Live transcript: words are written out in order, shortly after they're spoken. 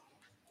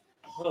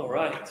All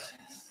right.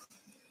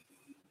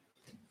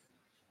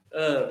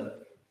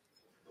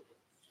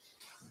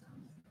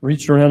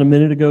 Reached around a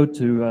minute ago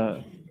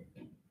to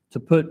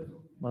put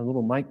my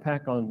little mic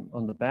pack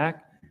on the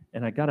back,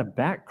 and I got a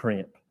back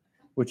cramp,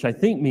 which I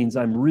think means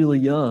I'm really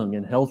young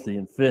and healthy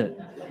and fit.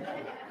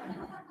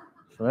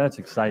 So that's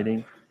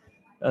exciting.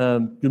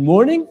 Good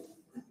morning.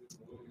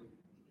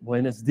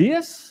 Buenos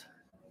dias.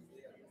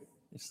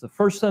 It's the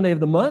first Sunday of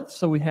the month,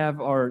 so we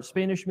have our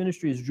Spanish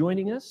ministry is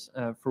joining us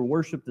for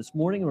worship this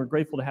morning. We're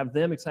grateful to have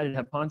them, excited to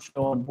have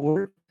Pancho on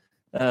board.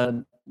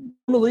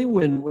 Normally,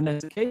 when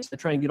that's the case, I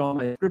try and get all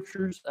my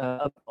scriptures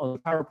up on the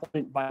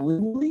PowerPoint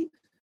bilingually.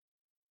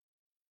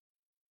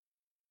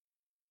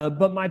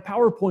 But my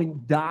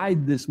PowerPoint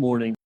died this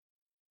morning.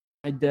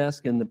 My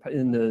desk and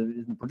in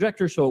the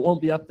projector, so it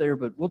won't be up there,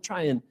 but we'll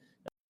try and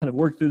kind of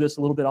work through this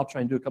a little bit. I'll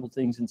try and do a couple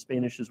things in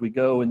Spanish as we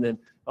go, and then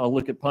I'll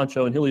look at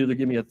Pancho, and he'll either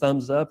give me a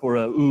thumbs up or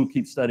a, ooh,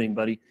 keep studying,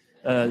 buddy,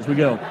 as we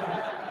go.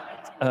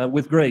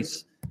 With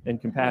grace and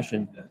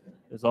compassion,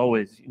 as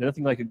always.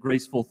 Nothing like a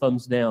graceful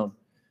thumbs down.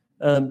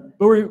 But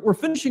we're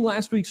finishing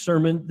last week's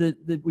sermon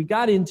that we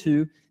got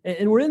into,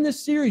 and we're in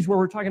this series where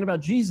we're talking about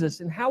Jesus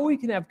and how we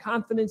can have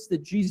confidence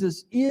that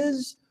Jesus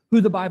is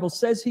who the Bible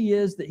says he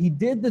is, that he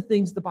did the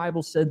things the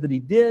Bible said that he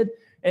did,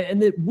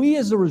 and that we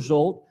as a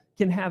result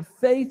can have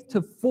faith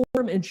to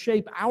form and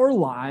shape our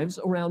lives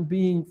around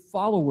being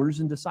followers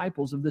and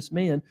disciples of this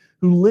man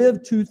who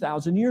lived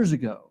 2,000 years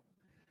ago.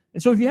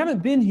 And so if you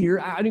haven't been here,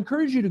 I'd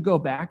encourage you to go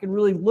back and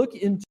really look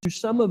into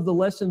some of the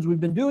lessons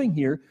we've been doing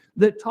here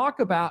that talk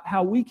about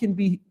how we can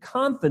be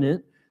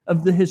confident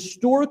of the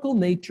historical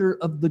nature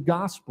of the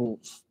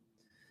Gospels.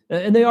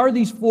 And they are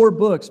these 4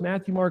 books,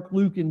 Matthew, Mark,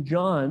 Luke, and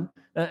John.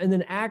 And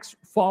then Acts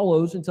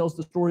follows and tells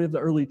the story of the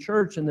early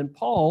church. And then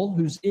Paul,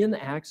 who's in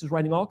Acts, is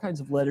writing all kinds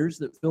of letters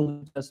that fill the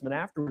New Testament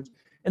afterwards.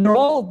 And they're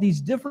all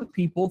these different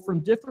people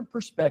from different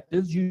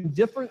perspectives, using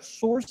different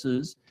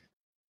sources.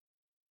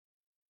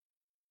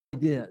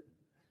 Did.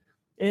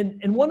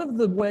 And one of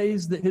the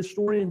ways that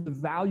historians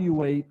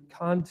evaluate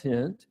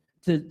content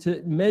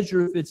to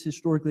measure if it's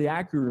historically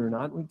accurate or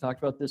not, we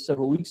talked about this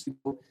several weeks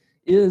ago,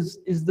 is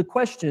the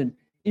question,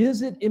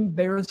 is it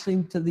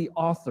embarrassing to the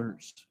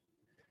authors?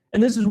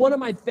 And this is one of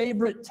my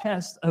favorite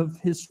tests of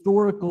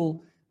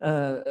historical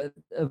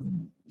of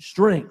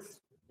strength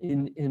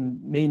in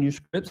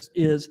manuscripts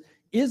is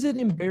it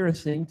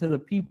embarrassing to the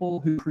people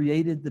who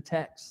created the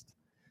text?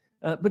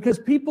 Because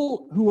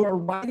people who are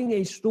writing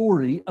a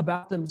story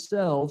about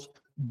themselves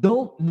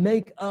don't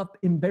make up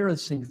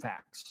embarrassing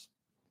facts.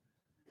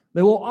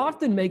 They will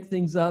often make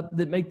things up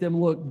that make them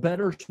look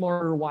better,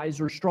 smarter,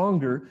 wiser,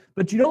 stronger,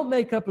 but you don't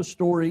make up a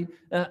story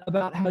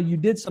about how you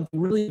did something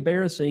really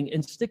embarrassing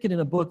and stick it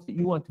in a book that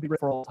you want to be read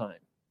for all time.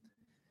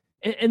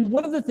 And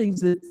one of the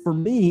things that, for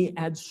me,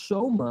 adds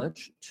so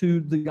much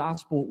to the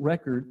gospel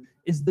record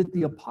is that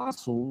the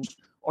apostles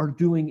are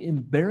doing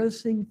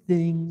embarrassing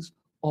things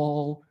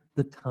all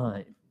the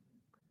time.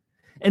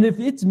 And if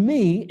it's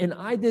me and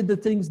I did the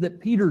things that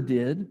Peter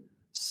did,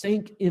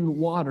 sank in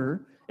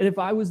water, and if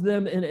I was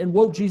them and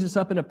woke Jesus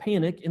up in a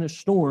panic, in a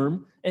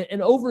storm,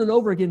 and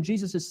over again,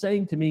 Jesus is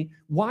saying to me,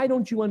 why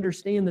don't you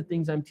understand the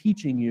things I'm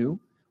teaching you?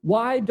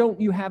 Why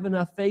don't you have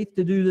enough faith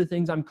to do the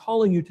things I'm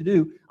calling you to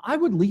do? I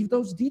would leave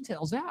those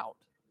details out.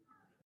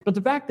 But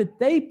the fact that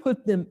they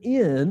put them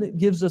in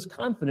gives us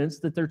confidence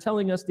that they're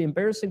telling us the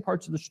embarrassing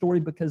parts of the story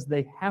because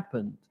they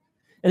happened.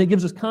 And it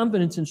gives us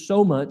confidence in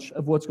so much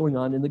of what's going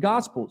on in the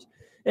Gospels.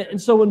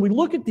 And so when we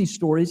look at these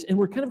stories and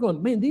we're kind of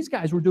going, man, these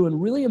guys were doing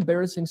really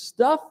embarrassing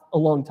stuff a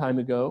long time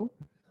ago,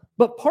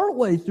 but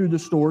partway through the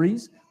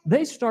stories,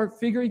 they start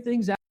figuring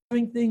things out,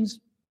 doing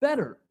things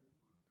better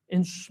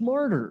and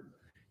smarter.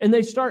 And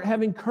they start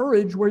having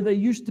courage where they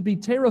used to be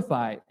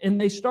terrified. And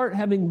they start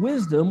having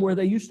wisdom where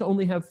they used to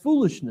only have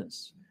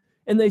foolishness.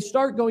 And they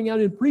start going out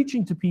and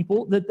preaching to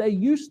people that they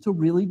used to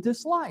really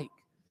dislike.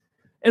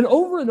 And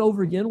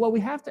over again, what we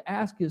have to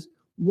ask is,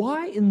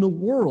 why in the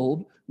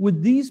world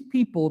would these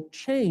people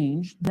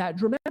change that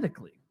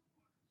dramatically?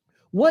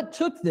 What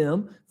took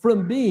them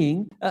from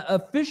being a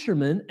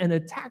fisherman and a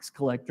tax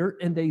collector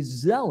and a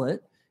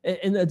zealot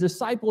and a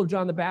disciple of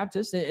John the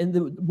Baptist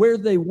and where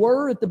they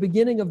were at the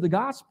beginning of the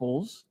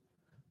Gospels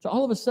to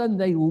all of a sudden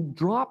they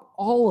drop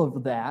all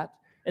of that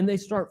and they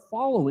start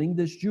following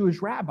this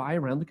Jewish rabbi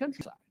around the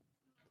countryside?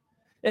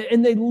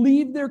 And they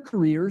leave their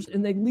careers,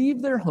 and they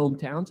leave their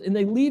hometowns, and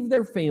they leave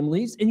their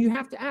families, and you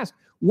have to ask,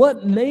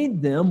 what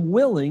made them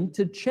willing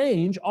to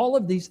change all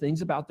of these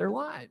things about their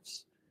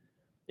lives?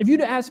 If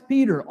you'd asked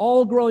Peter,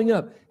 all growing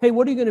up, hey,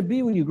 what are you going to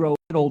be when you grow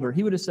older?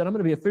 He would have said, I'm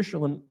going to be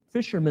a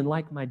fisherman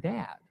like my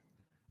dad,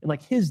 and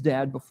like his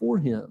dad before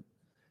him.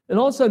 And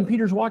all of a sudden,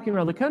 Peter's walking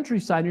around the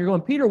countryside, and you're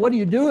going, Peter, what are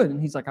you doing?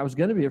 And he's like, I was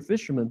going to be a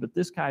fisherman, but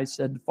this guy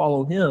said to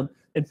follow him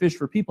and fish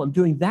for people. I'm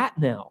doing that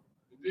now.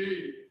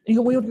 Indeed. And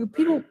you go,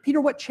 well,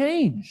 Peter, what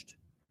changed?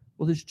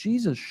 Well, this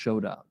Jesus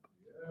showed up,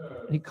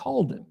 and he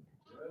called him.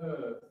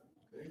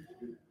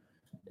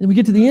 And we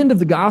get to the end of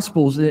the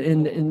Gospels,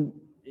 and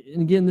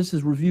again, this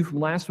is review from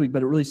last week,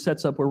 but it really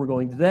sets up where we're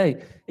going today.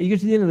 And you get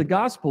to the end of the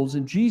Gospels,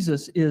 and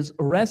Jesus is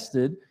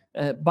arrested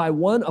by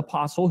one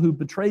apostle who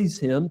betrays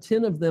him.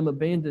 10 of them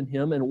abandon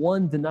him, and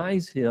one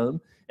denies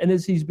him. And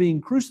as he's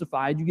being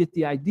crucified, you get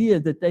the idea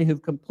that they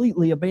have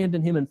completely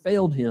abandoned him and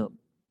failed him.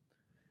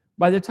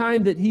 By the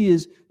time that he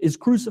is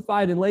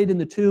crucified and laid in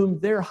the tomb,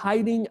 they're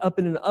hiding up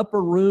in an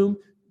upper room,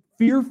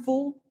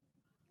 fearful,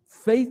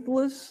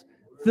 faithless,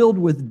 filled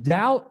with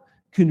doubt,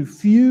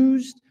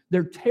 confused.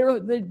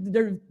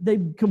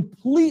 They've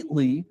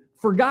completely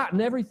forgotten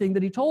everything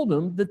that he told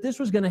them, that this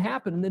was going to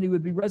happen and that he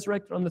would be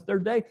resurrected on the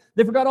third day.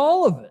 They forgot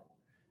all of it.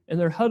 And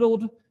they're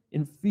huddled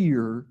in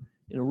fear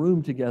in a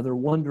room together,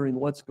 wondering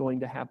what's going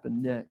to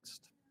happen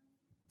next.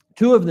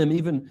 Two of them,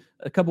 even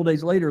a couple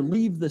days later,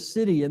 leave the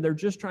city, and they're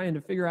just trying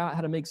to figure out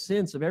how to make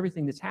sense of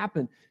everything that's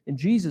happened. And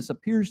Jesus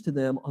appears to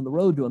them on the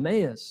road to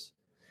Emmaus.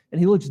 And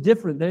he looks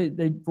different.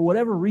 They for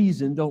whatever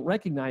reason, don't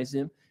recognize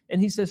him.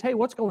 And he says, "Hey,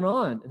 what's going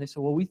on?" And they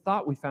say, "Well, we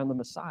thought we found the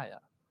Messiah."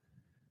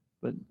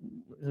 But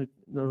in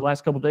the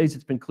last couple of days,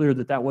 it's been clear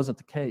that that wasn't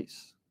the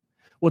case.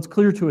 What's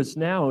clear to us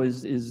now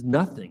is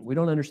nothing. We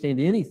don't understand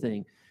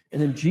anything.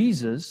 And then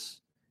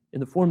Jesus,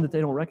 in the form that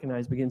they don't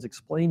recognize, begins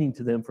explaining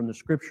to them from the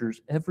Scriptures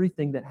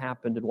everything that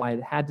happened and why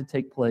it had to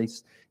take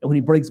place. And when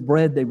he breaks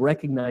bread, they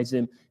recognize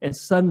him, and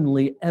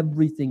suddenly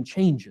everything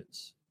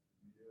changes.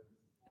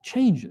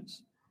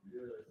 Changes.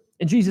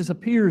 And Jesus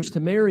appears to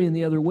Mary and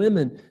the other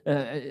women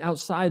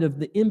outside of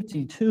the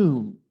empty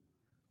tomb.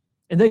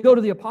 And they go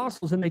to the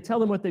apostles and they tell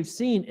them what they've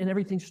seen, and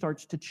everything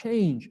starts to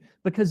change.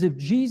 Because if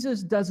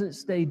Jesus doesn't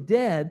stay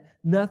dead,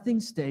 nothing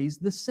stays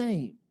the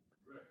same.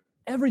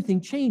 Everything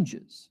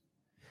changes.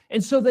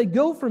 And so they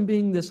go from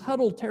being this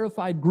huddled,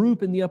 terrified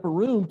group in the upper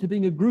room to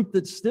being a group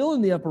that's still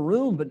in the upper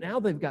room, but now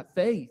they've got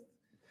faith.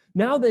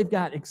 Now they've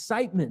got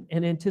excitement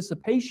and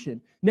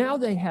anticipation. Now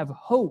they have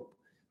hope.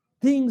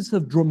 Things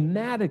have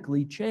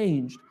dramatically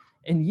changed.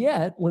 And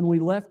yet, when we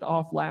left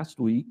off last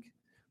week,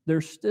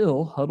 they're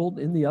still huddled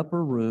in the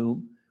upper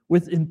room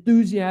with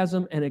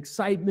enthusiasm and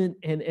excitement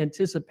and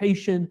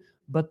anticipation,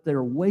 but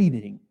they're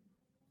waiting.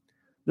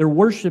 They're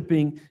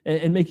worshiping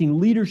and making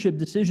leadership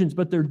decisions,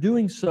 but they're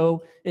doing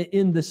so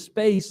in the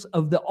space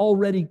of the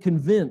already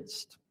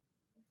convinced,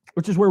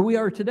 which is where we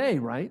are today,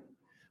 right?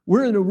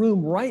 We're in a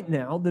room right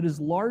now that is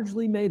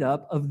largely made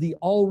up of the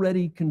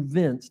already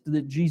convinced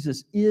that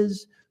Jesus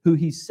is who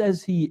he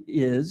says he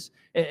is,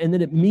 and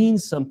that it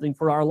means something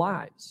for our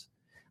lives.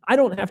 I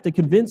don't have to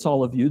convince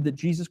all of you that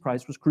Jesus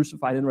Christ was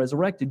crucified and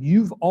resurrected.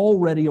 You've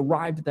already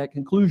arrived at that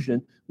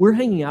conclusion. We're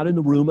hanging out in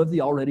the room of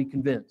the already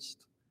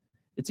convinced.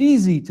 It's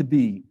easy to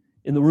be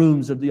in the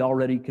rooms of the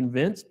already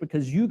convinced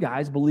because you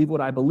guys believe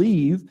what I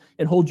believe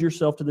and hold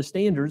yourself to the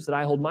standards that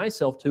I hold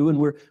myself to, and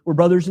we're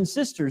brothers and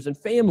sisters and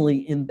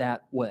family in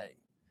that way.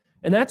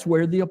 And that's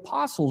where the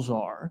apostles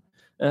are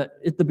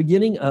at the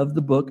beginning of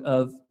the book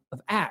of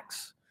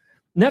Acts.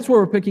 And that's where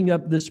we're picking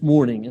up this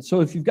morning. And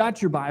so if you've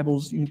got your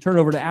Bibles, you can turn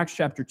over to Acts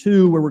chapter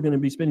 2, where we're going to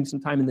be spending some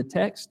time in the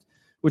text,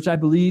 which I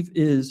believe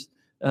is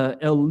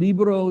El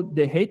Libro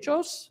de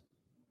Hechos.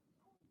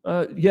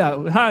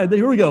 Hi,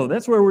 here we go.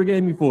 That's where we're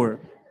getting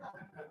for.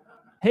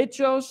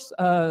 Hechos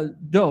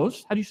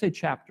dos. How do you say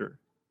chapter?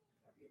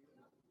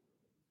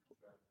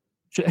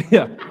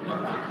 Yeah.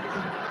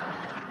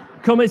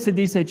 Como se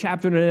dice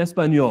chapter en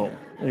español?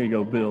 There you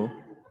go, Bill.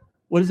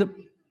 What is it?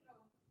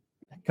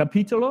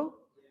 Capítulo?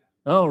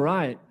 All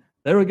right.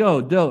 There we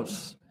go.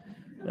 Dos.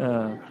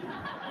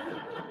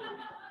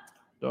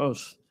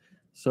 Dos.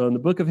 So in the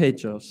book of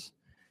Hechos,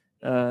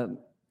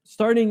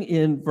 starting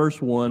in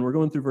verse 1, we're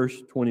going through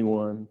verse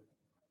 21.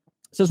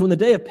 It says, when the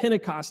day of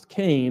Pentecost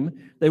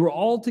came, they were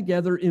all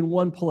together in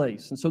one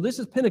place. And so this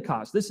is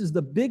Pentecost. This is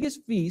the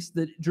biggest feast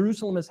that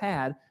Jerusalem has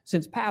had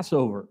since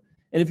Passover.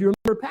 And if you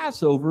remember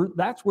Passover,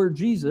 that's where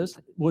Jesus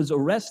was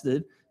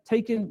arrested,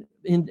 taken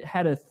in,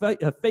 had a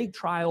fake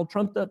trial,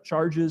 trumped up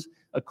charges.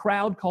 A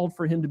crowd called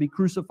for him to be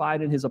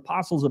crucified, and his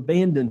apostles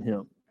abandoned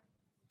him.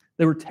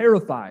 They were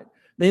terrified.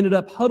 They ended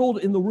up huddled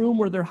in the room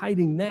where they're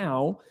hiding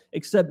now,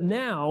 except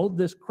now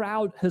this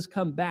crowd has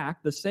come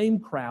back, the same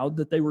crowd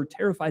that they were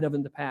terrified of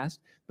in the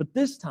past, but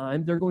this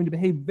time they're going to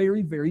behave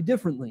very, very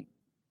differently.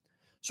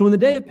 So when the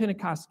day of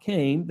Pentecost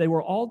came, they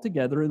were all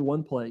together in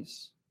one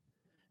place.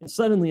 And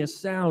suddenly a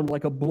sound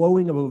like a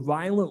blowing of a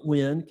violent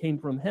wind came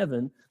from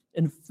heaven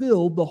and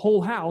filled the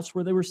whole house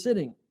where they were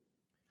sitting.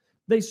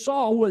 They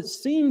saw what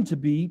seemed to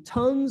be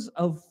tongues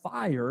of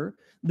fire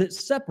that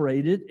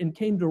separated and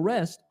came to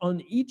rest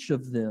on each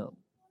of them.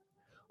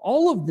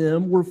 All of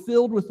them were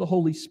filled with the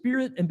Holy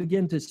Spirit and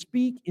began to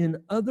speak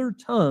in other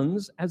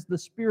tongues as the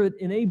Spirit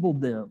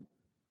enabled them.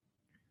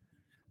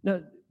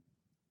 Now,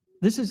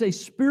 this is a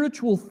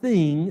spiritual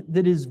thing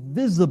that is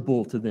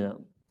visible to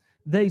them.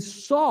 They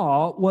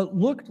saw what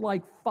looked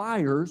like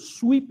fire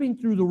sweeping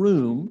through the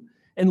room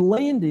and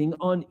landing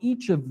on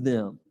each of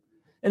them.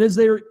 And as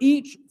they are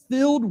each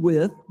filled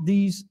with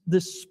the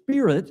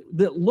Spirit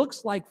that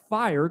looks like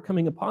fire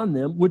coming upon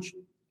them, which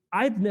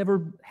I've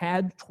never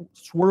had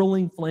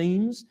swirling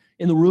flames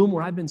in the room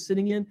where I've been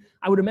sitting in.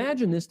 I would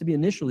imagine this to be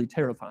initially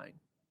terrifying.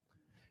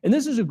 And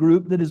this is a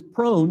group that is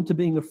prone to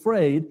being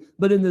afraid,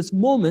 but in this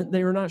moment,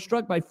 they are not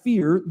struck by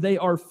fear. They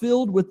are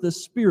filled with the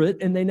Spirit,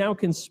 and they now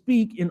can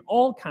speak in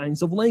all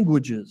kinds of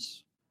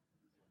languages.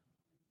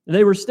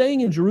 They were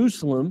staying in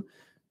Jerusalem.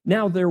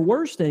 Now there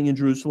were staying in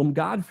Jerusalem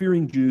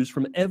God-fearing Jews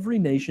from every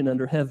nation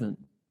under heaven.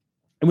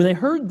 And when they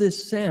heard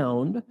this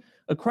sound,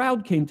 a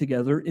crowd came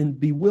together in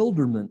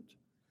bewilderment,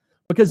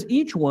 because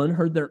each one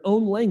heard their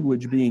own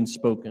language being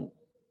spoken.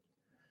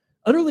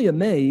 Utterly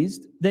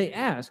amazed, they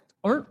asked,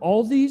 "Aren't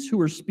all these who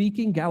are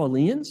speaking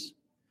Galileans?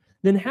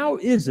 Then how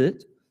is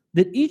it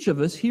that each of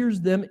us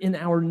hears them in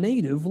our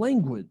native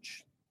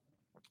language?"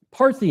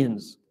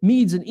 Parthians,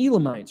 Medes and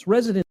Elamites,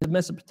 residents of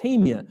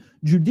Mesopotamia,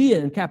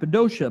 Judea and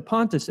Cappadocia,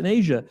 Pontus and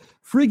Asia,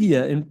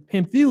 Phrygia and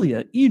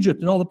Pamphylia, Egypt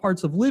and all the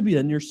parts of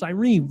Libya near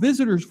Cyrene,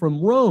 visitors from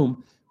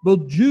Rome,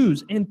 both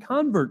Jews and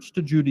converts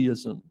to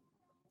Judaism,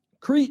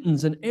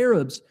 Cretans and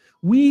Arabs,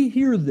 we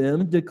hear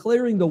them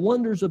declaring the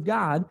wonders of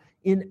God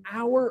in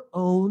our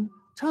own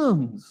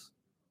tongues.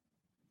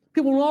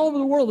 People from all over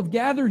the world have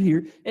gathered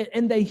here,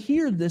 and they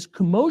hear this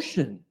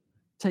commotion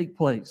take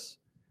place.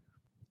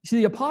 You see,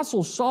 the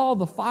apostles saw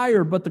the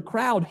fire, but the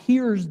crowd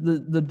hears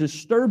the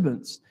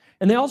disturbance.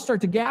 And they all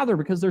start to gather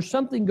because there's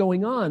something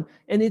going on.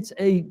 And it's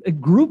a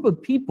group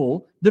of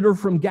people that are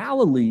from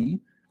Galilee.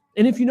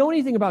 And if you know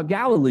anything about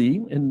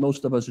Galilee, and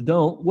most of us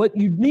don't, what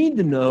you need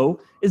to know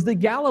is that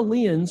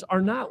Galileans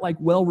are not like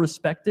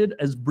well-respected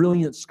as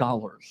brilliant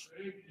scholars.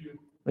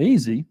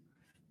 Easy.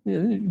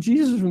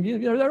 Jesus from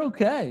Galilee, they're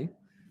okay.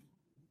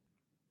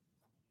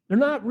 They're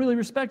not really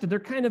respected.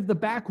 They're kind of the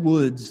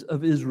backwoods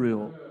of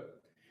Israel.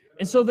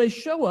 And so they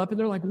show up and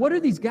they're like, what are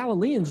these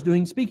Galileans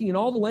doing speaking in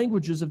all the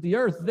languages of the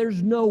earth?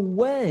 There's no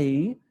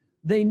way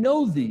they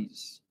know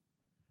these.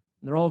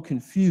 And they're all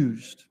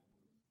confused.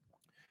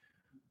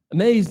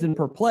 Amazed and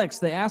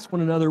perplexed, they ask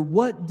one another,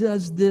 what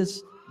does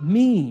this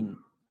mean?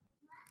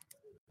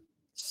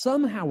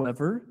 Some,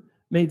 however,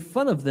 made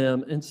fun of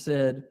them and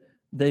said,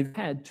 they've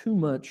had too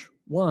much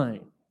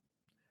wine.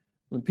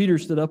 When Peter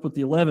stood up with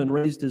the 11,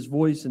 raised his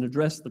voice and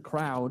addressed the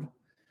crowd,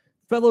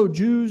 "Fellow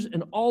Jews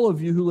and all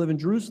of you who live in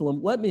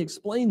Jerusalem, let me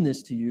explain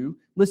this to you.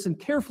 Listen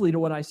carefully to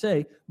what I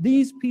say.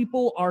 These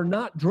people are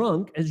not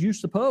drunk as you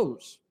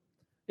suppose.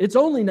 It's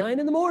only 9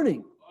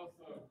 a.m,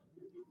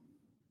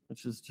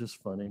 which is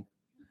just funny.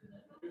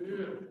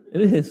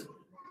 It is.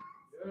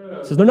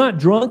 It says they're not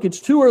drunk. It's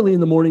too early in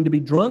the morning to be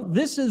drunk.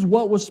 This is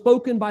what was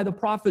spoken by the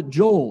prophet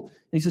Joel.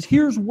 And he says,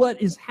 here's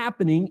what is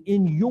happening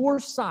in your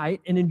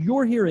sight and in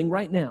your hearing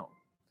right now.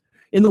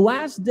 In the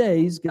last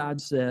days, God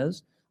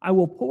says, I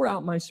will pour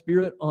out my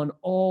Spirit on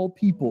all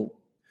people.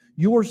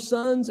 Your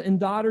sons and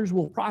daughters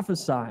will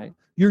prophesy.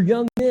 Your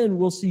young men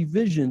will see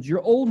visions.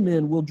 Your old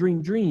men will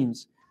dream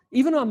dreams.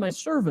 Even on my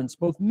servants,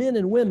 both men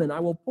and women, I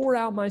will pour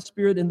out my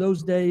Spirit in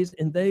those days,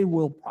 and they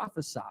will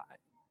prophesy.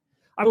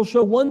 I will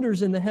show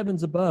wonders in the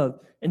heavens above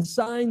and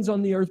signs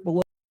on the earth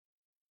below.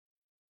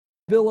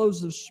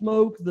 Billows of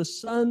smoke, the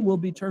sun will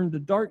be turned to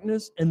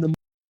darkness, and the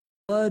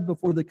blood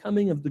before the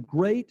coming of the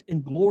great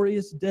and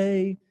glorious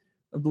day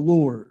of the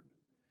Lord.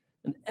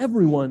 And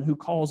everyone who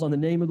calls on the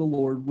name of the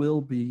Lord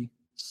will be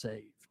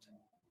saved.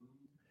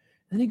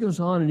 Then he goes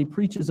on and he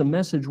preaches a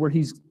message where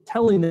he's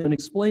telling them and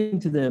explaining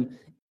to them.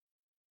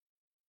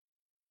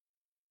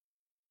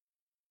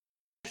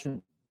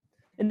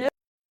 And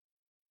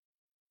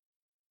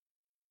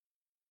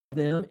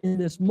them in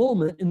this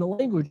moment in the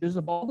languages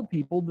of all the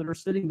people that are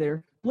sitting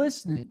there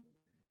listening.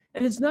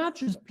 And it's not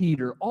just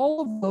Peter.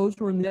 All of those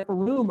who are in the upper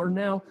room are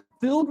now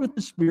filled with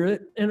the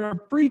Spirit and are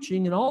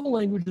preaching in all the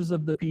languages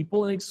of the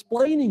people and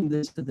explaining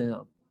this to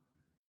them.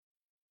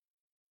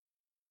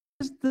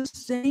 It's the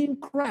same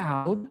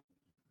crowd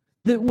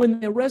that when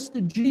they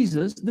arrested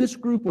Jesus, this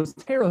group was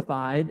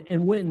terrified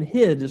and went and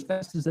hid as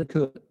fast as they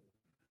could.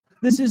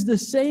 This is the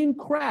same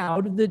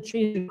crowd that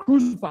changed to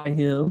crucify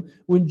him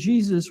when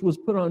Jesus was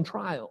put on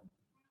trial.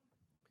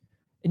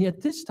 And yet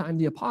this time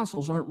the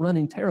apostles aren't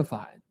running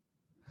terrified.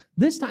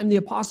 This time the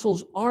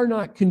apostles are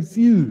not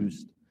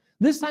confused.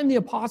 This time the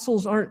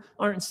apostles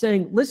aren't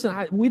saying,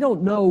 listen, we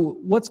don't know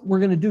what we're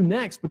going to do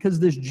next because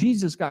this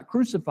Jesus got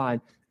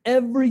crucified.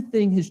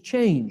 Everything has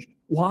changed.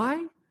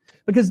 Why?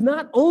 Because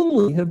not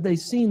only have they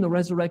seen the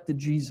resurrected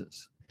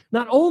Jesus,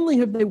 not only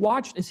have they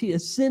watched as he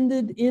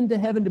ascended into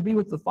heaven to be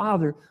with the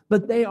Father,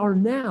 but they are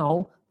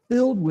now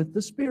filled with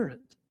the Spirit.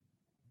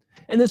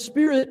 And the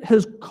Spirit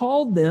has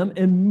called them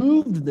and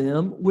moved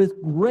them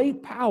with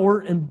great power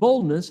and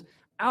boldness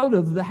out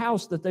of the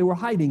house that they were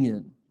hiding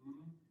in.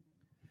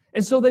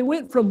 And so they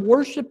went from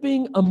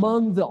worshiping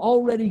among the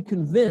already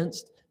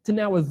convinced to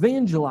now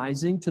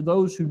evangelizing to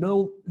those who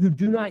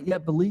do not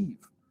yet believe.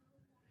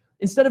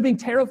 Instead of being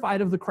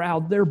terrified of the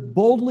crowd, they're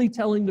boldly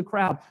telling the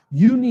crowd,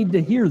 you need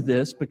to hear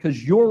this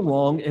because you're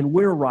wrong and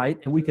we're right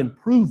and we can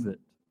prove it.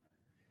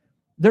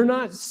 They're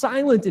not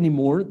silent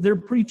anymore. They're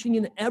preaching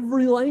in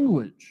every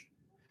language.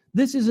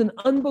 This is an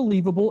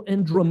unbelievable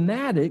and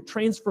dramatic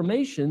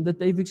transformation that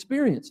they've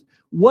experienced.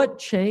 What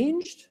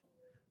changed?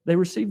 They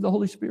received the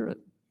Holy Spirit.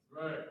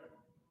 Right.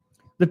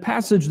 The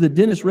passage that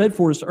Dennis read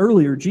for us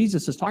earlier,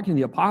 Jesus is talking to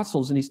the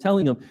apostles and he's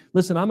telling them,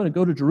 listen, I'm going to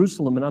go to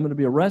Jerusalem and I'm going to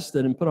be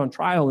arrested and put on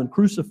trial and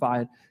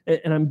crucified,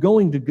 and I'm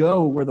going to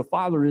go where the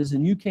Father is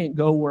and you can't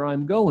go where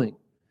I'm going.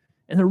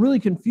 And they're really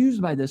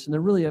confused by this and they're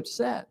really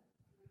upset.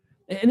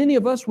 And any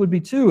of us would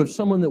be too if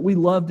someone that we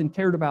loved and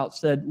cared about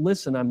said,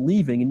 listen, I'm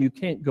leaving and you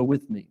can't go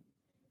with me.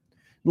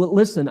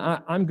 Listen,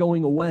 I'm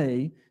going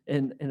away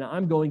and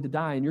I'm going to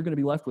die and you're going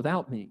to be left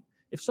without me.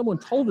 If someone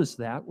told us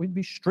that, we'd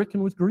be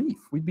stricken with grief.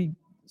 We'd be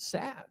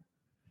sad.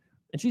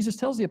 And Jesus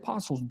tells the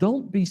apostles,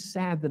 don't be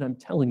sad that I'm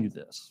telling you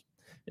this.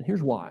 And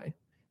here's why.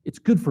 It's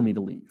good for me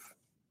to leave.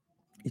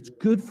 It's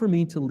good for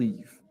me to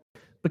leave.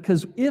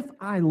 Because if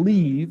I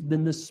leave,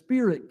 then the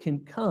Spirit can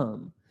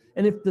come.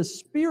 And if the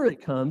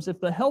Spirit comes, if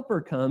the Helper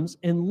comes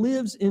and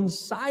lives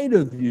inside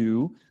of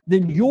you,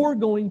 then you're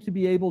going to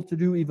be able to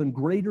do even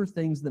greater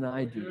things than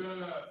I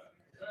do.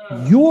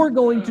 You're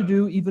going to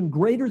do even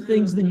greater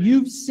things than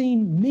you've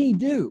seen me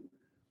do.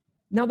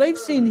 Now, they've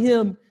seen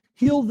him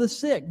heal the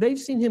sick. They've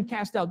seen him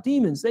cast out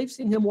demons. They've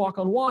seen him walk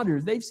on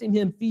waters. They've seen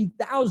him feed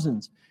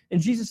thousands.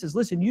 And Jesus says,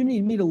 listen, you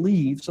need me to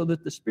leave so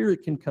that the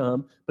Spirit can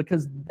come,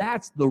 because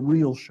that's the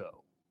real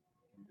show.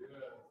 Yeah.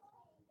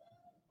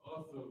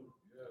 Awesome.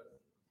 Yeah.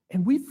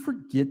 And we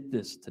forget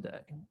this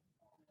today.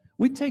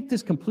 We take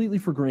this completely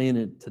for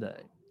granted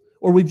today,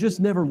 or we've just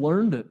never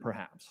learned it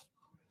perhaps.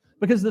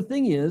 Because the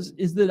thing is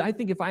that I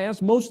think if I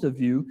ask most of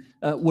you,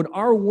 would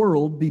our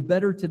world be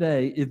better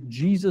today if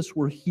Jesus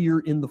were here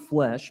in the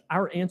flesh?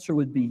 Our answer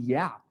would be,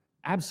 yeah,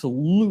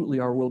 absolutely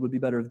our world would be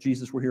better if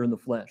Jesus were here in the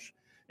flesh.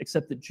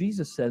 Except that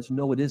Jesus says,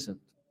 no, it isn't.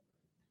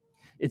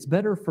 It's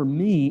better for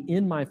me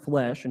in my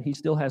flesh, and he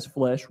still has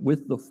flesh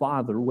with the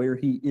Father where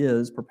he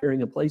is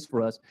preparing a place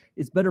for us.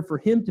 It's better for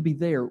him to be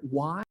there.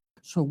 Why?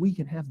 So we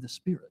can have the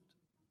Spirit.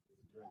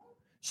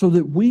 So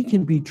that we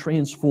can be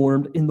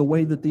transformed in the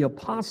way that the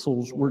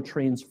apostles were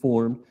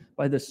transformed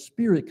by the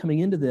Spirit coming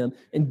into them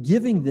and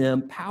giving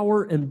them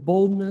power and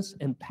boldness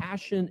and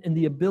passion and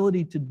the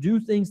ability to do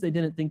things they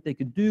didn't think they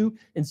could do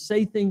and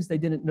say things they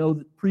didn't know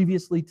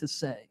previously to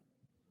say.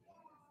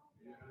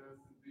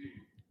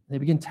 They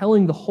begin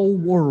telling the whole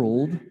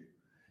world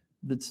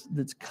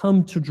that's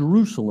come to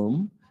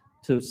Jerusalem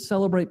to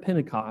celebrate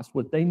Pentecost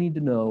what they need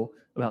to know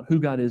about who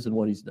God is and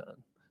what he's done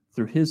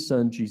through his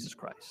Son, Jesus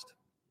Christ.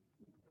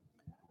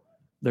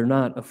 They're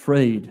not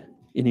afraid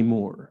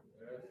anymore.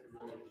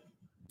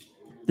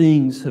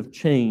 Things have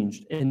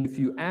changed. And if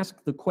you ask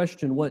the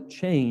question, what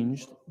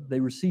changed,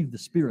 they received the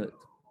Spirit.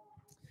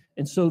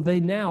 And so they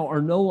now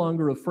are no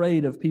longer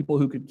afraid of people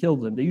who could kill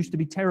them. They used to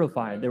be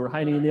terrified. They were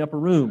hiding in the upper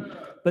room.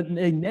 But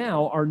they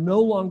now are no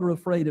longer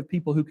afraid of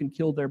people who can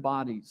kill their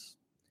bodies.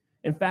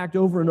 In fact,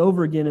 over and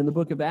over again in the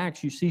book of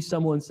Acts, you see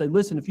someone say,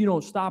 listen, if you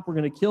don't stop, we're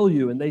going to kill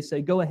you. And they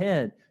say, go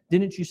ahead.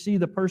 Didn't you see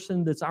the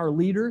person that's our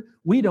leader?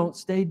 We don't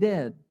stay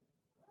dead.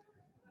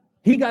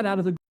 He got out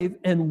of the grave,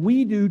 and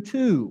we do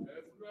too.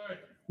 Right.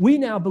 We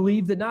now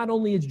believe that not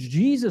only is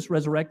Jesus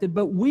resurrected,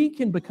 but we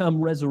can become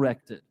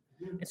resurrected.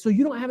 And so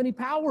you don't have any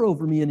power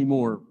over me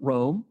anymore,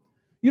 Rome.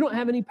 You don't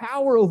have any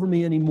power over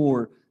me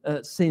anymore,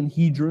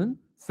 Sanhedrin,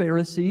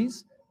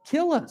 Pharisees.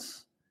 Kill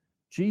us.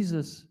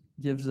 Jesus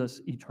gives us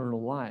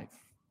eternal life.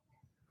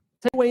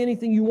 Take away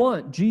anything you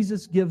want.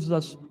 Jesus gives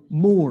us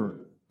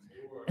more.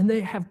 And they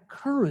have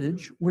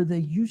courage where they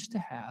used to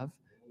have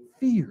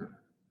fear.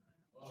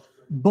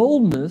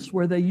 Boldness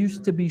where they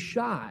used to be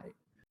shy.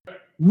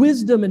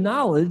 Wisdom and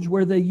knowledge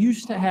where they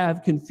used to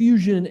have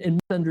confusion and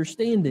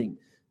misunderstanding.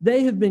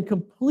 They have been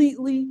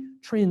completely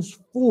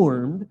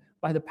transformed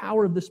by the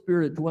power of the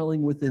Spirit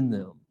dwelling within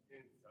them.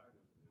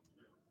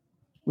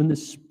 When the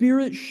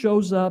Spirit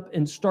shows up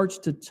and starts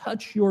to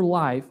touch your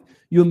life,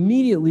 you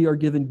immediately are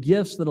given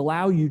gifts that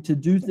allow you to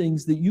do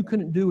things that you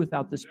couldn't do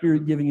without the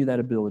Spirit giving you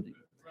that ability.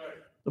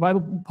 The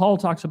Bible, Paul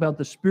talks about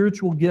the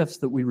spiritual gifts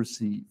that we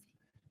receive.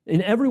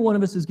 And every one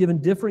of us is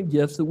given different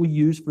gifts that we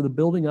use for the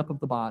building up of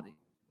the body.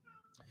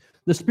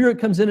 The Spirit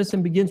comes in us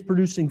and begins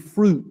producing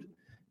fruit.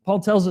 Paul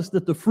tells us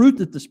that the fruit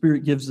that the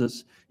Spirit gives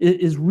us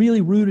is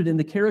really rooted in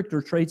the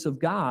character traits of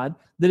God,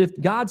 that if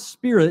God's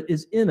Spirit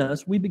is in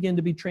us, we begin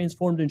to be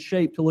transformed and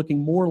shaped to looking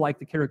more like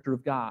the character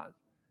of God.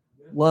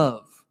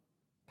 Love,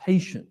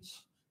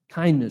 patience,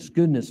 kindness,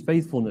 goodness,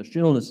 faithfulness,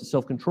 gentleness, and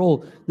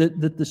self-control,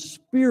 that the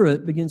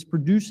Spirit begins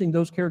producing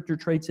those character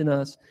traits in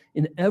us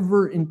in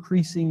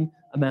ever-increasing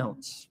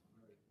amounts.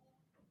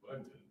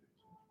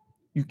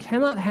 You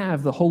cannot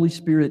have the Holy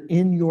Spirit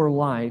in your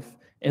life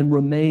and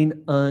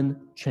remain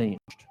unchanged.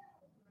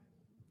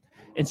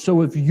 And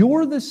so if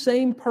you're the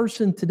same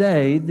person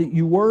today that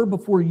you were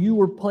before you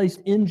were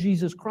placed in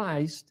Jesus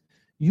Christ,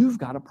 you've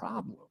got a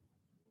problem.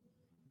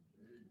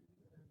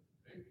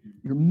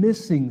 You're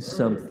missing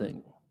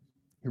something.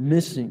 You're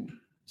missing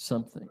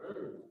something.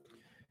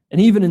 And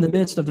even in the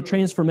midst of the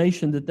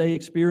transformation that they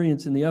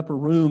experience in the upper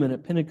room and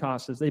at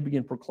Pentecost, as they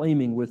begin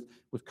proclaiming with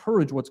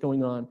courage what's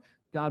going on,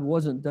 God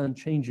wasn't done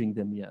changing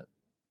them yet.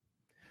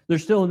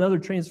 There's still another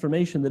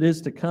transformation that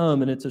is to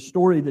come, and it's a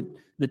story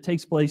that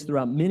takes place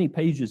throughout many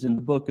pages in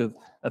the book of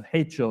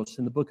Hechos,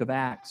 in the book of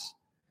Acts.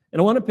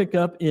 And I want to pick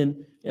up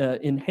in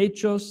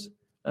Hechos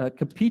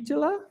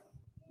Capitulo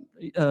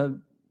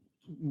 11.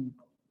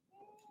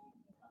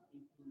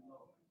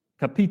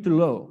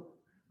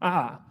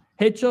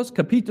 Hechos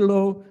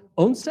Capitulo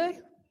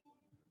 11.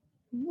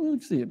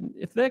 Let's see.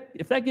 If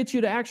that gets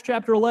you to Acts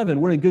chapter 11,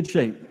 we're in good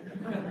shape.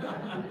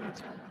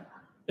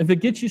 If it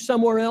gets you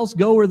somewhere else,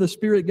 go where the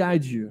Spirit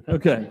guides you.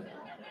 Okay.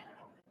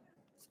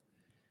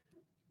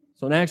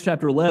 So in Acts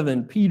chapter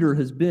 11, Peter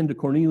has been to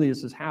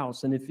Cornelius'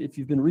 house. And if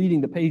you've been reading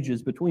the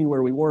pages between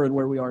where we were and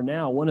where we are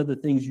now, one of the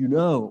things you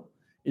know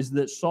is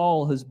that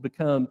Saul has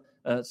become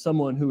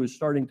someone who is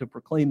starting to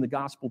proclaim the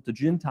gospel to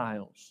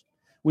Gentiles.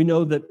 We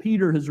know that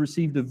Peter has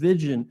received a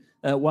vision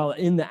while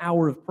in the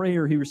hour of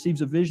prayer. He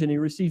receives a vision. He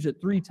receives it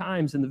 3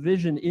 times, and the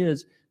vision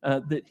is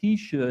that he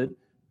should,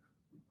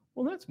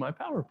 well, that's my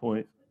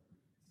PowerPoint.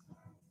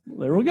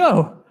 There we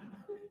go.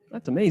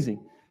 That's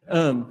amazing.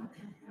 I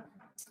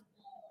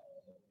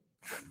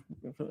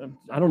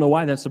don't know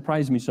why that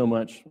surprised me so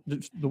much.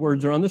 The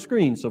words are on the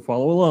screen, so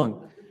follow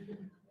along.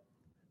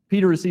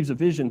 Peter receives a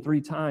vision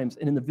 3 times,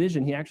 and in the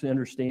vision, he actually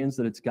understands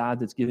that it's God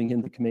that's giving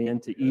him the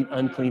command to eat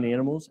unclean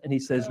animals, and he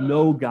says,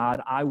 no,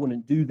 God, I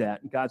wouldn't do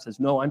that. And God says,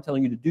 no, I'm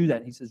telling you to do that.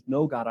 And he says,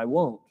 no, God, I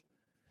won't.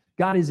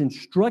 God is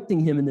instructing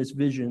him in this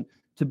vision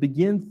to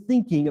begin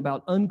thinking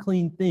about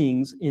unclean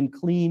things in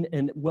clean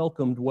and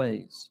welcomed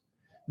ways,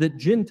 that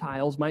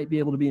Gentiles might be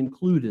able to be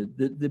included,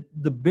 that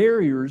the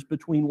barriers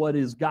between what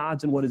is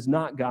God's and what is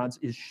not God's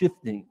is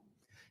shifting.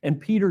 And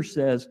Peter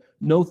says,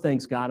 no,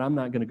 thanks, God, I'm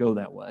not going to go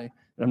that way.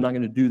 And I'm not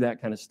going to do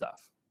that kind of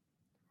stuff.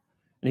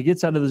 And he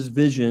gets out of this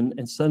vision,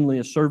 and suddenly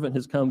a servant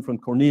has come from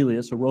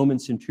Cornelius, a Roman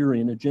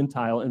centurion, a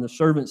Gentile, and the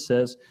servant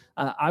says,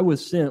 I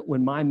was sent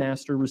when my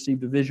master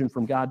received a vision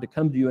from God to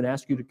come to you and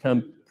ask you to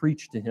come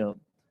preach to him.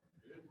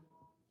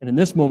 And in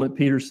this moment,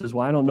 Peter says,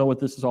 well, I don't know what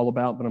this is all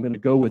about, but I'm going to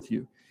go with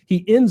you.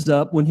 He ends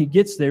up, when he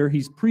gets there,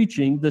 he's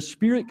preaching. The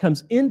Spirit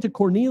comes into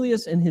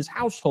Cornelius and his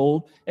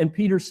household, and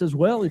Peter says,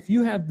 well, if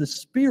you have the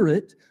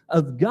Spirit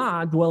of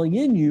God dwelling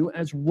in you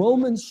as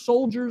Roman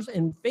soldiers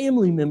and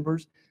family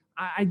members,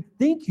 I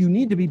think you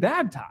need to be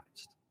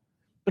baptized,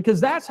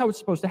 because that's how it's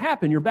supposed to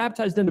happen. You're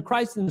baptized into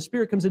Christ, and the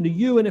Spirit comes into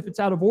you, and if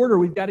it's out of order,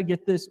 we've got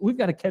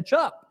to catch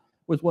up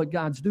with what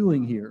God's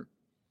doing here.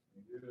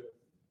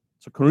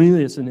 So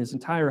Cornelius and his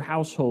entire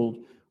household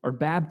are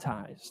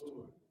baptized.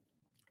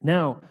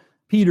 Now,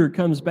 Peter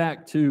comes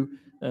back to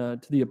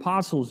the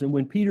apostles, and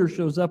when Peter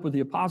shows up with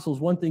the apostles,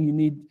 one thing you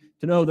need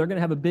to know, they're going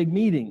to have a big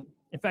meeting.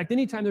 In fact,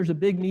 anytime there's a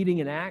big meeting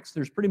in Acts,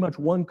 there's pretty much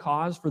one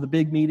cause for the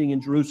big meeting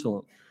in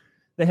Jerusalem.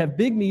 They have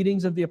big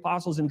meetings of the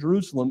apostles in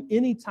Jerusalem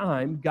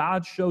anytime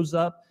God shows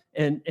up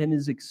and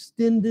has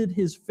extended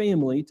his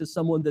family to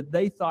someone that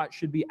they thought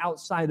should be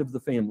outside of the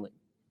family.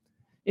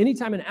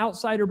 Anytime an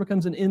outsider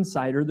becomes an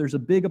insider, there's a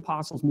big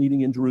apostles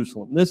meeting in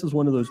Jerusalem. This is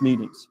one of those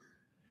meetings.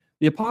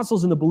 The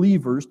apostles and the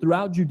believers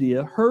throughout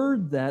Judea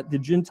heard that the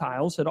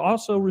Gentiles had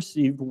also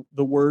received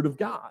the word of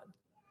God.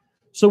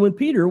 So when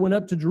Peter went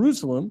up to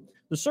Jerusalem,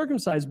 the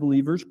circumcised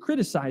believers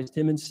criticized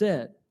him and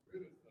said,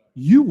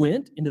 you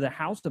went into the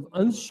house of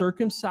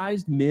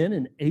uncircumcised men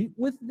and ate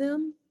with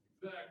them?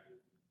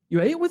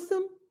 You ate with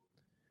them?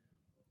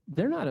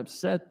 They're not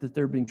upset that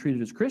they're being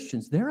treated as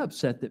Christians. They're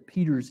upset that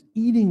Peter's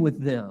eating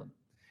with them.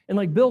 And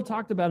like Bill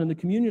talked about in the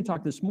communion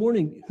talk this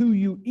morning, who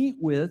you eat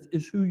with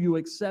is who you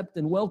accept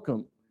and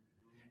welcome.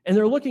 And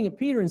they're looking at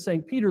Peter and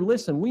saying, Peter,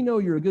 listen, we know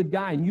you're a good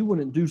guy, and you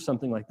wouldn't do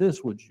something like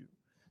this, would you?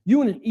 You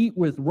wouldn't eat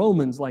with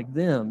Romans like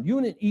them. You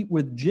wouldn't eat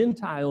with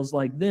Gentiles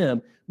like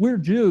them. We're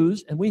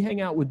Jews, and we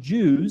hang out with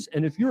Jews,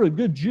 and if you're a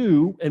good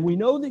Jew, and we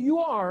know that you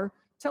are,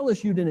 tell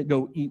us you didn't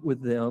go eat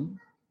with them.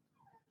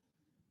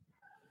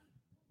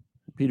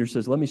 Peter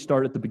says, let me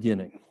start at the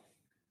beginning.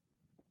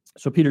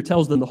 So Peter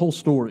tells them the whole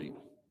story.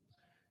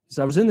 He says,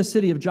 I was in the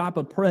city of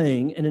Joppa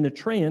praying, and in a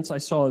trance I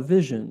saw a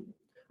vision.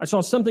 I saw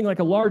something like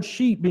a large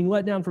sheet being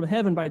let down from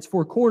heaven by its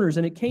 4 corners,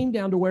 and it came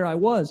down to where I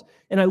was.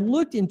 And I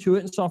looked into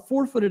it and saw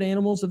 4-footed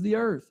animals of the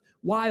earth,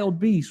 wild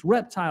beasts,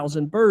 reptiles,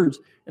 and birds.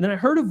 And then I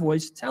heard a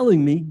voice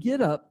telling me, get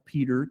up,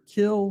 Peter,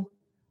 kill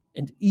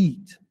and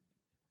eat.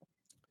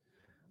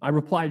 I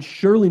replied,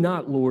 surely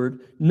not, Lord.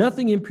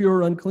 Nothing impure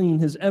or unclean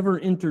has ever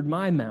entered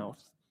my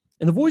mouth.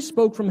 And the voice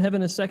spoke from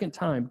heaven a second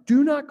time,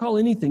 do not call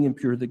anything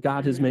impure that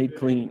God has made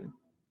clean.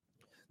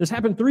 This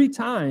happened 3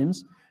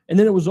 times, and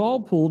then it was all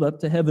pulled up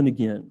to heaven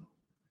again.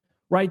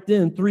 Right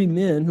then, 3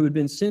 men who had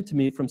been sent to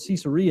me from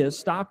Caesarea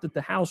stopped at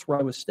the house where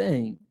I was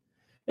staying.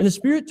 And the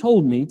Spirit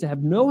told me to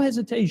have no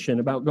hesitation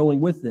about going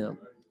with them.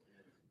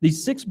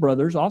 These 6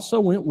 brothers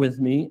also went with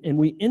me, and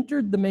we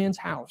entered the man's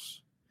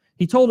house.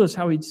 He told us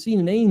how he'd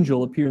seen an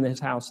angel appear in his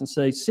house and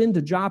say, send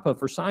to Joppa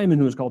for Simon,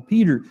 who is called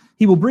Peter.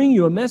 He will bring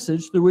you a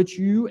message through which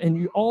you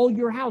and all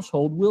your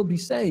household will be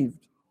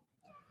saved.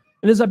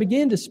 And as I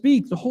began to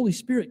speak, the Holy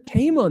Spirit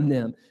came on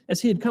them as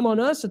he had come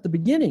on us at the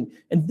beginning.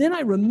 And then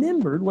I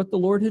remembered what the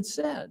Lord had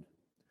said.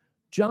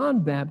 John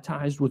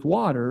baptized with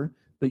water,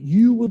 but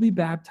you will be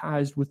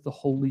baptized with the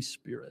Holy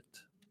Spirit.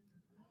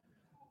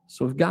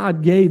 So if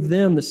God gave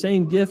them the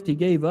same gift he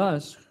gave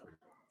us,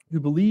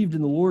 who believed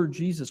in the Lord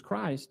Jesus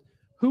Christ,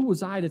 Who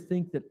was I to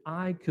think that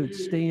I could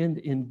stand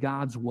in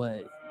God's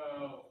way?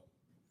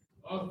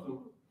 Awesome.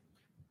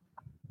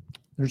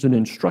 There's an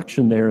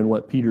instruction there in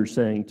what Peter's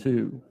saying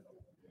too.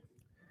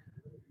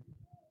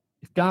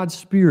 If God's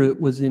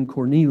Spirit was in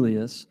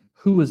Cornelius,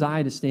 who was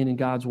I to stand in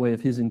God's way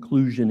of his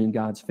inclusion in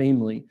God's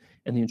family?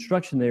 And the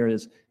instruction there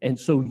is, and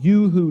so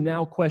you who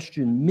now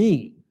question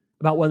me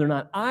about whether or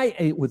not I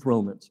ate with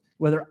Romans,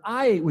 whether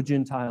I ate with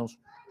Gentiles,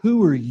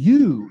 who are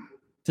you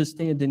to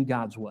stand in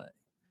God's way?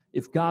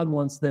 If God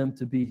wants them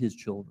to be his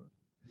children,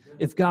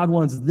 if God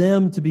wants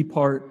them to be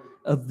part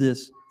of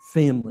this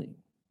family.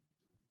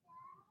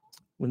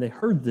 When they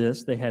heard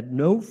this, they had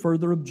no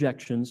further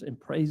objections and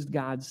praised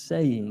God,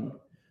 saying,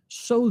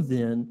 so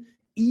then,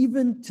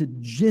 even to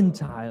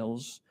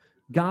Gentiles,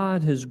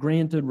 God has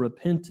granted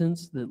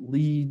repentance that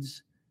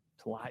leads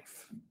to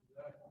life.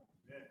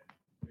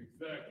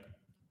 Exactly.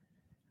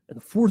 And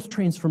the fourth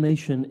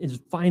transformation is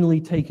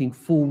finally taking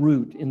full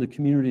root in the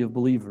community of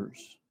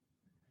believers.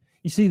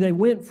 You see, they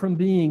went from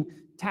being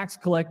tax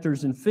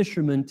collectors and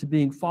fishermen to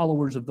being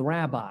followers of the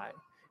rabbi,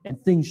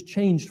 and things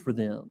changed for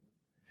them.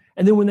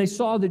 And then when they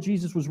saw that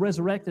Jesus was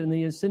resurrected and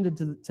they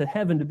ascended to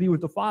heaven to be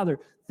with the Father,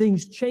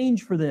 things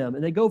changed for them.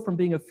 And they go from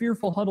being a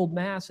fearful, huddled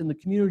mass in the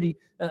community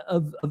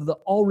of the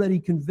already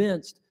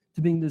convinced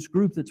to being this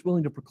group that's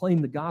willing to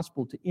proclaim the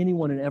gospel to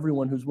anyone and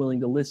everyone who's willing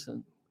to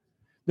listen.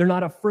 They're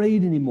not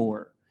afraid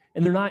anymore.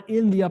 And they're not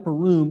in the upper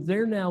room.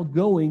 They're now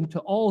going to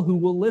all who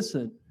will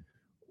listen.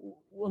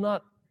 Well,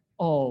 not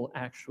all,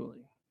 actually.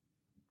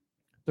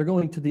 They're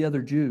going to the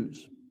other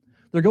Jews.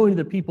 They're going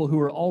to the people who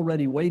are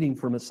already waiting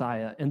for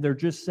Messiah, and they're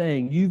just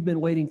saying, you've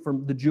been waiting for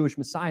the Jewish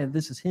Messiah.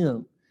 This is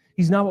him.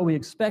 He's not what we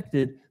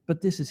expected,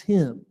 but this is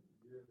him.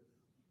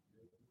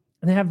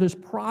 And they have this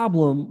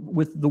problem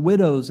with the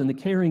widows and the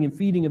caring and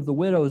feeding of the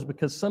widows,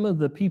 because some of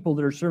the people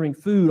that are serving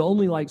food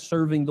only like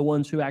serving the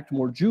ones who act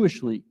more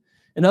Jewishly,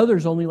 and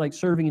others only like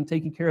serving and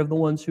taking care of the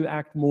ones who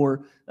act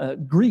more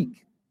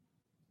Greek.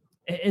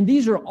 And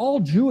these are all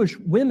Jewish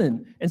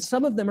women, and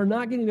some of them are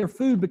not getting their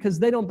food because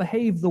they don't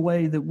behave the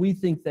way that we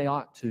think they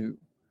ought to.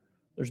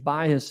 There's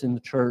bias in the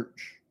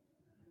church.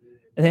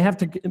 And they have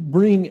to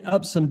bring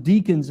up some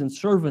deacons and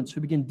servants who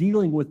begin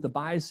dealing with the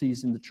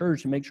biases in the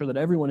church and make sure that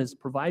everyone is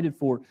provided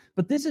for.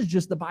 But this is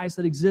just the bias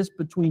that exists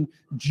between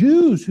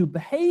Jews who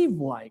behave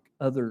like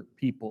other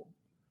people.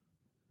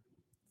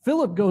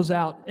 Philip goes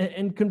out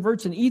and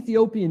converts an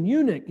Ethiopian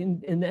eunuch,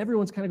 and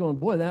everyone's kind of going,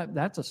 boy,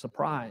 that's a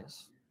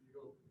surprise.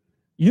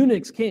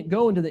 Eunuchs can't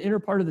go into the inner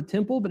part of the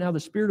temple, but now the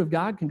Spirit of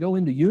God can go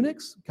into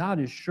eunuchs.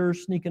 God is sure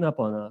sneaking up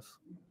on us.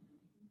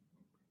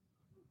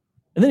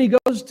 And then he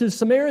goes to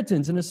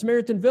Samaritans in a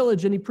Samaritan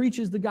village, and he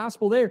preaches the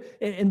gospel there,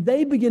 and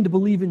they begin to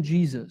believe in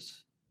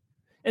Jesus.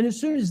 And as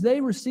soon as they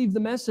receive the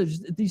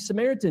message, these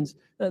Samaritans,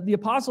 the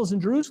apostles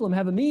in Jerusalem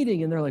have a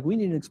meeting, and they're like, we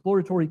need an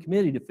exploratory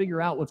committee to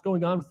figure out what's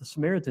going on with the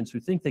Samaritans who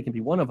think they can be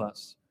one of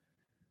us.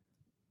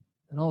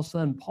 And all of a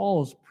sudden,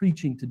 Paul's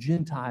preaching to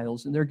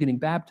Gentiles, and they're getting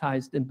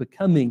baptized and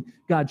becoming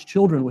God's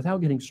children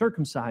without getting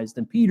circumcised.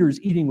 And Peter's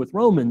eating with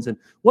Romans. And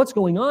what's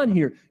going on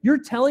here? You're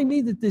telling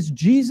me that this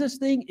Jesus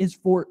thing is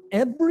for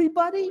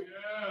everybody?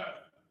 Yeah,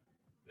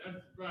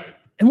 that's right.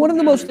 And one of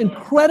the most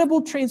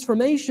incredible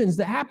transformations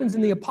that happens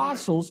in the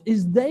apostles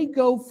is they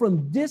go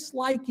from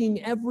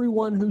disliking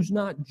everyone who's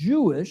not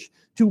Jewish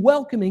to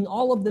welcoming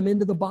all of them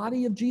into the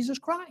body of Jesus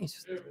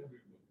Christ.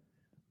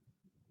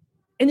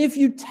 And if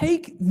you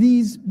take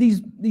these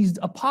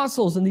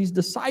apostles and these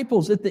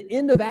disciples at the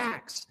end of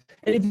Acts,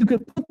 and if you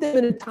could put them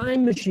in a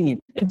time machine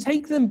and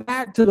take them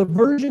back to the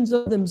versions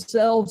of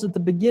themselves at the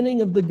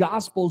beginning of the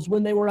Gospels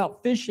when they were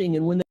out fishing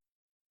and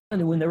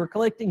when they were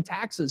collecting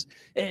taxes,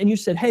 and you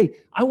said, hey,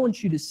 I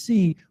want you to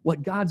see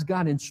what God's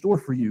got in store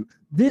for you.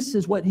 This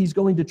is what he's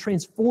going to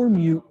transform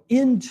you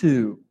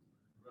into.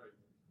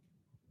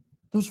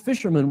 Those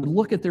fishermen would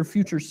look at their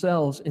future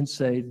selves and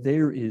say,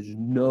 there is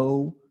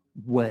no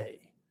way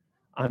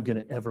I'm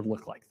going to ever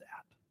look like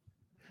that.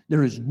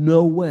 There is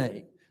no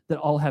way that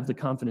I'll have the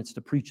confidence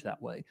to preach that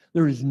way.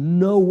 There is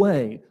no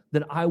way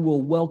that I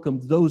will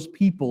welcome those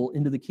people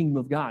into the kingdom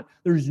of God.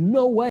 There is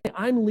no way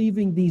I'm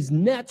leaving these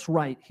nets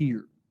right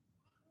here.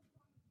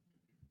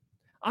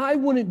 I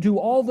wouldn't do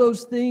all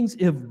those things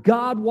if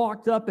God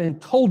walked up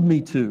and told me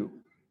to,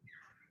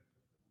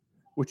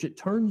 which it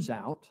turns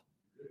out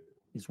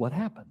is what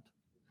happened,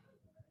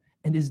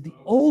 and is the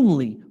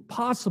only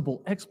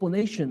possible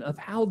explanation of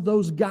how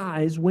those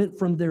guys went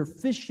from their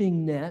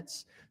fishing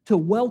nets to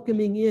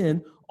welcoming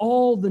in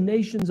all the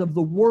nations of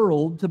the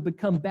world to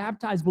become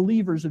baptized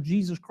believers of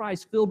Jesus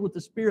Christ, filled with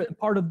the Spirit and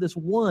part of this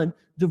one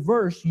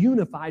diverse,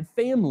 unified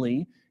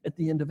family at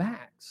the end of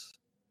Acts.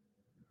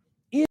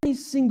 Any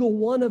single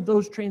one of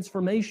those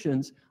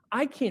transformations,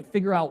 I can't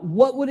figure out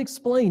what would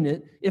explain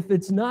it if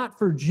it's not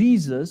for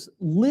Jesus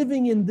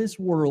living in this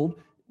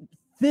world,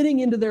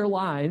 fitting into their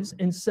lives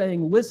and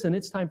saying, listen,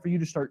 it's time for you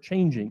to start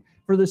changing.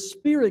 For the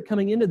Spirit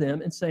coming into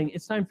them and saying,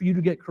 it's time for you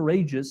to get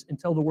courageous and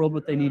tell the world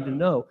what they need to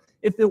know.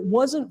 If it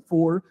wasn't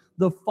for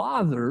the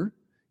Father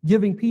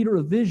giving Peter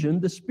a vision,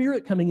 the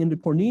Spirit coming into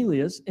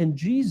Cornelius, and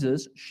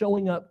Jesus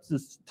showing up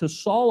to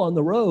Saul on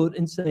the road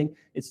and saying,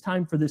 it's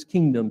time for this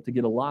kingdom to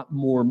get a lot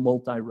more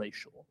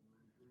multiracial,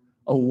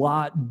 a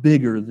lot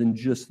bigger than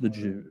just the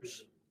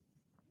Jews.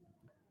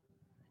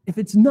 If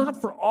it's not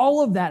for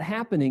all of that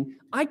happening,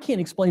 I can't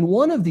explain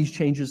one of these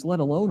changes, let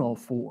alone all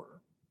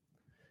four.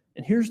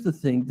 And here's the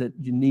thing that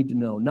you need to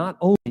know. Not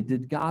only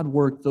did God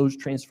work those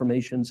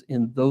transformations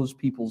in those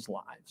people's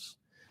lives,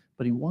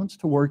 but He wants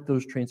to work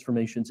those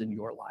transformations in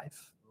your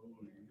life.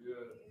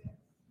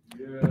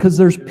 Because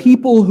there's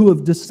people who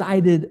have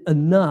decided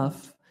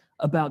enough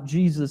about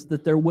Jesus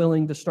that they're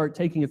willing to start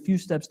taking a few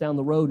steps down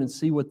the road and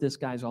see what this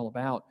guy's all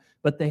about.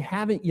 But they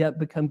haven't yet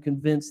become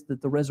convinced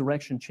that the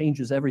resurrection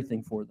changes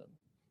everything for them.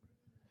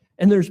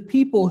 And there's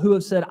people who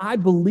have said, I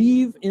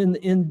believe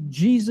in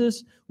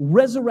Jesus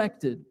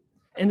resurrected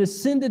and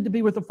ascended to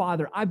be with the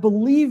Father. I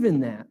believe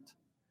in that.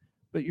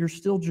 But you're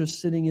still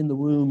just sitting in the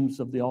rooms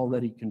of the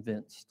already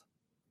convinced.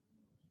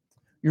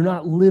 You're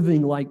not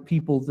living like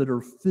people that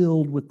are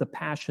filled with the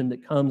passion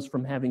that comes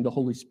from having the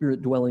Holy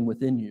Spirit dwelling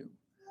within you.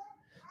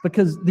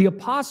 Because the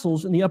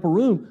apostles in the upper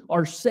room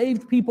are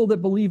saved people that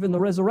believe in the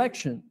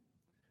resurrection,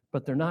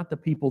 but they're not the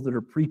people that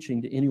are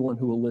preaching to anyone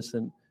who will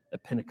listen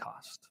at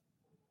Pentecost.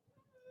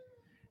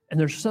 And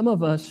there's some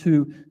of us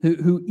who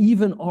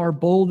even are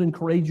bold and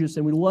courageous,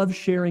 and we love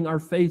sharing our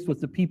faith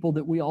with the people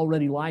that we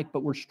already like,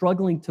 but we're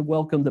struggling to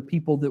welcome the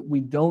people that we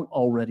don't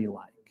already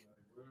like.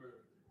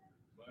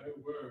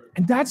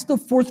 And that's the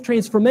fourth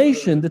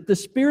transformation that the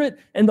Spirit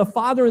and the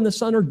Father and the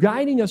Son are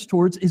guiding us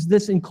towards, is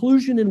this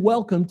inclusion and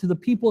welcome to the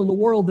people in the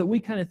world that we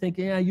kind of think,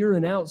 yeah, you're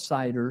an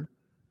outsider.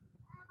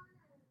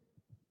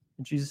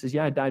 And Jesus says,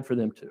 yeah, I died for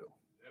them too.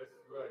 That's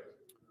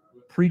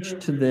right. Preach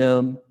to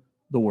them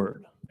the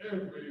word.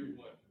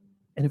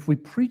 And if we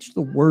preach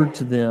the word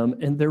to them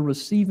and they're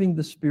receiving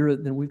the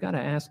Spirit, then we've got to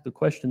ask the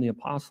question the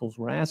apostles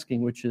were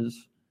asking, which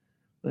is,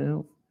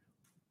 well,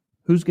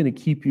 who's going to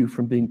keep you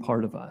from being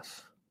part of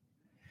us?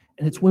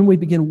 And it's when we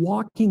begin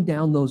walking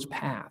down those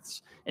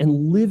paths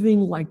and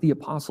living like the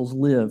apostles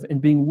live and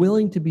being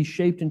willing to be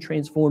shaped and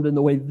transformed in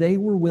the way they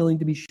were willing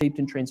to be shaped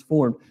and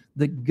transformed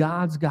that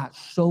God's got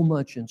so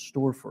much in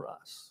store for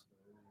us.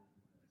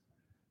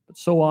 But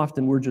so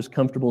often we're just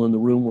comfortable in the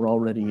room we're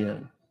already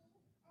in.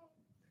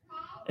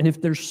 And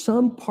if there's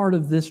some part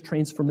of this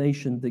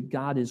transformation that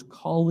God is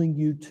calling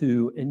you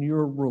to and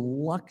you're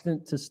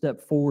reluctant to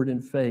step forward in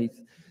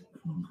faith,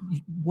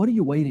 what are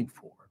you waiting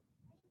for?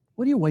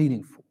 What are you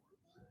waiting for?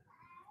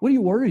 What are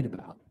you worried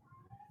about?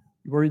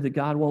 You worried that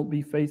God won't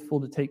be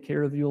faithful to take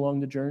care of you along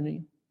the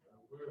journey?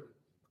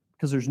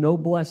 Because there's no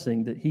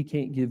blessing that He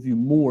can't give you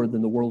more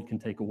than the world can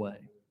take away.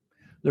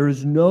 There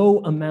is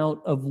no amount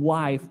of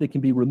life that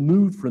can be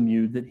removed from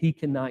you that He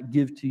cannot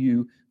give to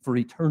you for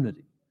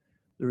eternity.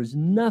 There is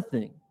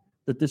nothing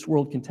that this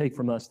world can take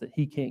from us that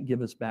He can't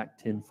give us back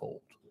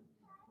tenfold.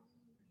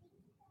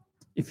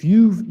 If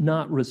you've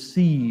not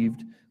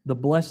received the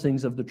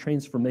blessings of the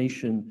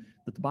transformation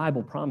that the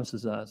Bible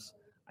promises us,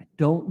 I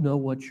don't know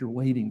what you're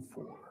waiting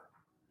for.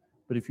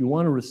 But if you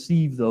want to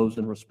receive those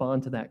and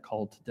respond to that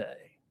call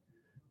today,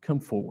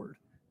 come forward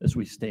as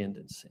we stand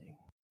and sing.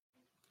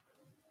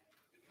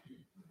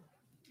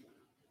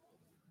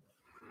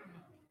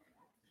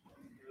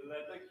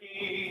 Let the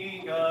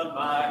King of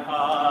my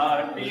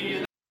heart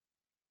be